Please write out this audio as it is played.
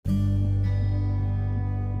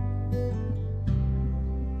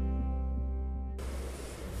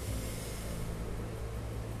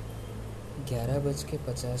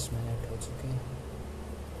11:50 हो चुके हैं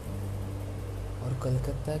और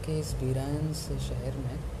कलकत्ता के इस वीरान से शहर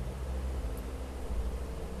में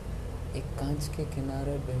एक कांच के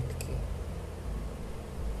किनारे बैठ के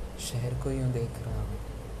शहर को यूं देख रहा हूँ।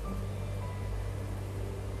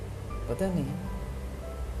 पता नहीं,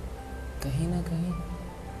 कहीं ना कहीं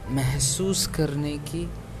महसूस करने की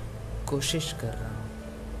कोशिश कर रहा हूँ।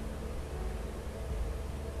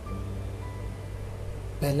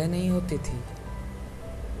 पहले नहीं होती थी,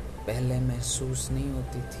 पहले महसूस नहीं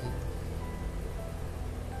होती थी,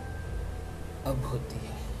 अब होती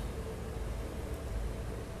है।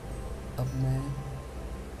 अब मैं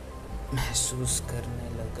महसूस करने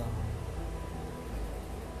लगा हूँ।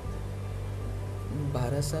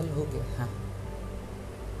 12 साल हो गए। हाँ,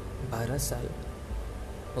 12 साल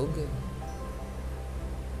हो गए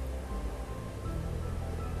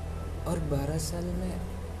और 12 साल में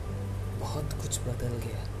बहुत कुछ बदल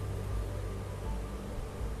गया।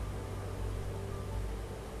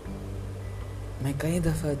 मैं कई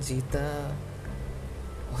दफा जीता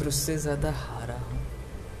और उससे ज्यादा हारा हूं,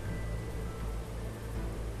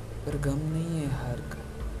 पर गम नहीं है हार का।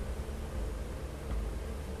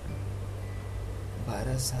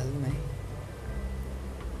 12 साल में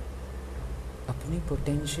अपनी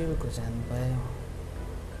पोटेंशियल को जान पाया हूं,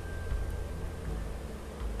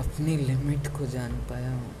 अपनी लिमिट को जान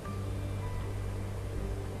पाया हूं।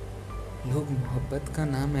 लोग मोहब्बत का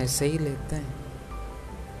नाम ऐसे ही लेते हैं।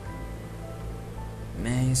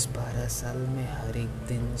 मैं इस 12 साल में हर एक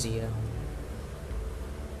दिन जिया हूं,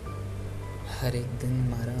 हर एक दिन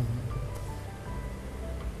मारा हूं।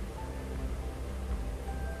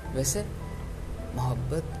 वैसे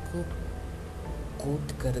मोहब्बत को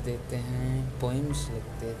कोट कर देते हैं, पोएम्स लिख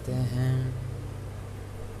देते हैं।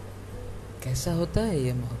 कैसा होता है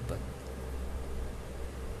ये मोहब्बत?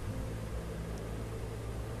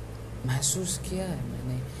 महसूस किया है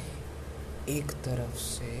मैंने एक तरफ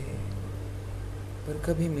से, पर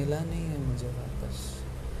कभी मिला नहीं है मुझे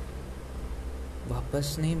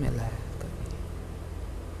वापस नहीं मिला है कभी।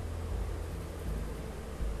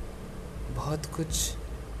 बहुत कुछ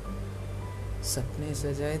सपने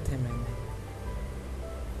सजाए थे मैंने,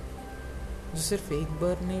 जो सिर्फ एक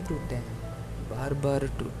बार नहीं टूटे हैं, बार बार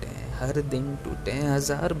टूटे हैं, हर दिन टूटे हैं,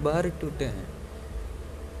 1000 बार टूटे हैं।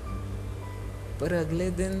 पर अगले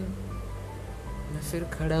दिन मैं फिर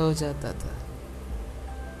खड़ा हो जाता था,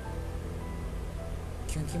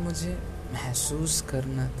 क्योंकि मुझे महसूस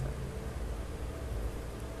करना था।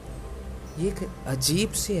 ये एक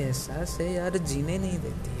अजीब सी एहसास है यार, जीने नहीं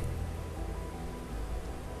देती है।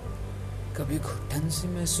 कभी घुटन सी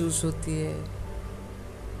महसूस होती है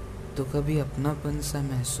तो कभी अपनापन सा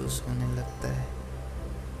महसूस होने लगता है।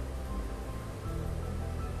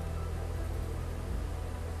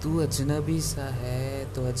 तू अजनबी सा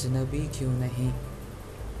है तो अजनबी क्यों नहीं,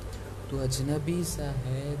 तू अजनबी सा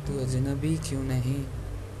है तो अजनबी क्यों नहीं,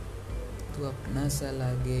 तू अपना सा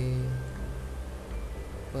लागे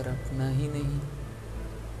पर अपना ही नहीं।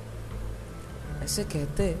 ऐसे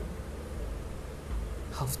कहते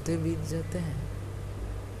हफ्ते बीत जाते हैं,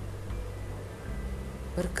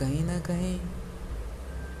 पर कहीं ना कहीं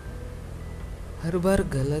हर बार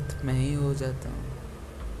गलत मैं ही हो जाता हूँ।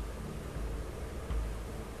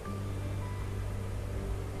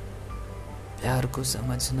 प्यार को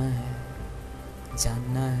समझना है,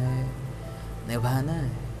 जानना है, निभाना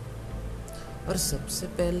है, और सबसे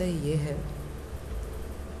पहले ये है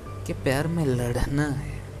कि प्यार में लड़ना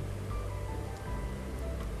है।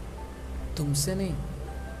 तुमसे नहीं,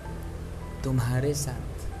 तुम्हारे साथ,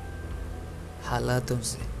 हालातों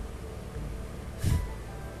से।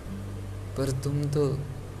 पर तुम तो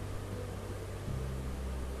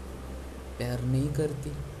प्यार नहीं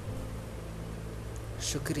करती।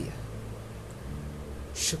 शुक्रिया,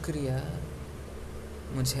 शुक्रिया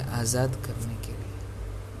मुझे आज़ाद करने के लिए।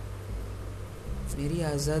 मेरी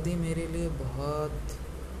आज़ादी मेरे लिए बहुत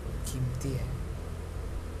कीमती है।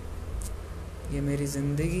 ये मेरी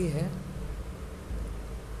ज़िंदगी है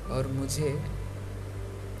और मुझे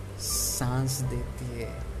सांस देती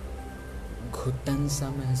है, घुटन सा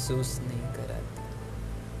महसूस नहीं कराती।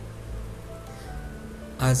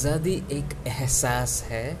 आज़ादी एक एहसास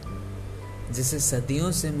है जिसे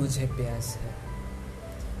सदियों से मुझे प्यास है।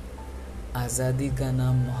 आज़ादी का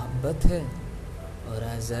नाम मोहब्बत है और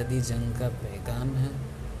आज़ादी जंग का पैगाम है।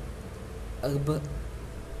 अब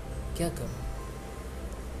क्या करूं?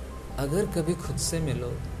 अगर कभी खुद से मिलो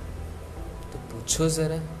तो पूछो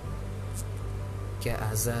जरा, क्या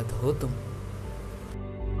आज़ाद हो तुम?